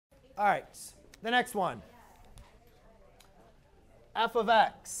All right, the next one. F of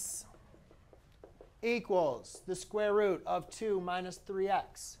x equals the square root of 2 minus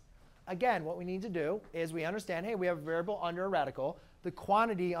 3x. Again, what we need to do is we understand, hey, we have a variable under a radical. The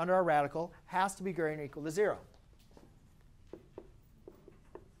quantity under our radical has to be greater than or equal to 0.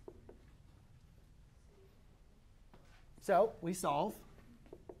 So we solve.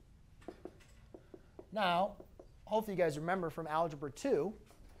 Now, hopefully you guys remember from Algebra 2,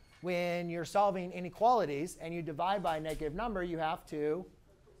 when you're solving inequalities and you divide by a negative number, you have to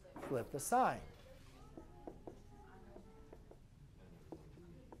flip the sign.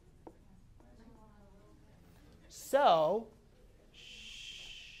 So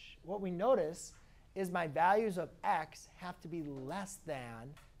what we notice is my values of x have to be less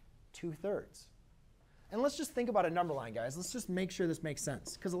than 2/3. And let's just think about a number line, guys. Let's just make sure this makes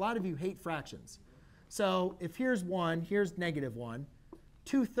sense, because a lot of you hate fractions. So if here's 1, here's -1,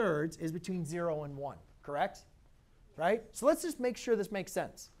 2/3 is between 0 and 1, correct? Right? So let's just make sure this makes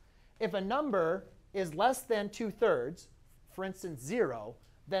sense. If a number is less than 2/3, for instance 0,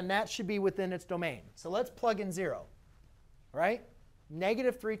 then that should be within its domain. So let's plug in 0. Right?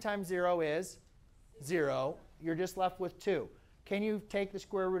 -3 times 0 is 0. You're just left with 2. Can you take the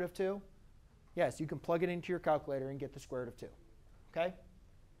square root of 2? Yes, you can plug it into your calculator and get the square root of 2. Okay?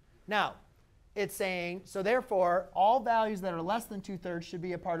 Now, it's saying, so therefore, all values that are less than 2/3 should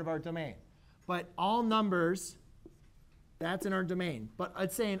be a part of our domain. But all numbers, that's in our domain. But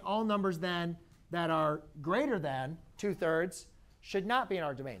it's saying all numbers then that are greater than 2/3 should not be in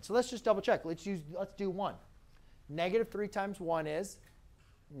our domain. So let's just double check. Let's do 1. -3 times 1 is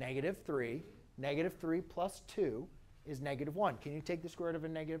 -3. -3 plus 2 is -1. Can you take the square root of a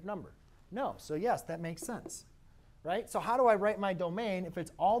negative number? No. So yes, that makes sense. Right? So how do I write my domain if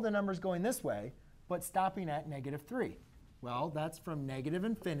it's all the numbers going this way, but stopping at -3? Well, that's from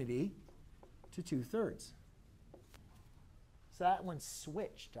 -infinity to 2/3. So that one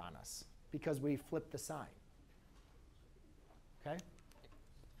switched on us because we flipped the sign.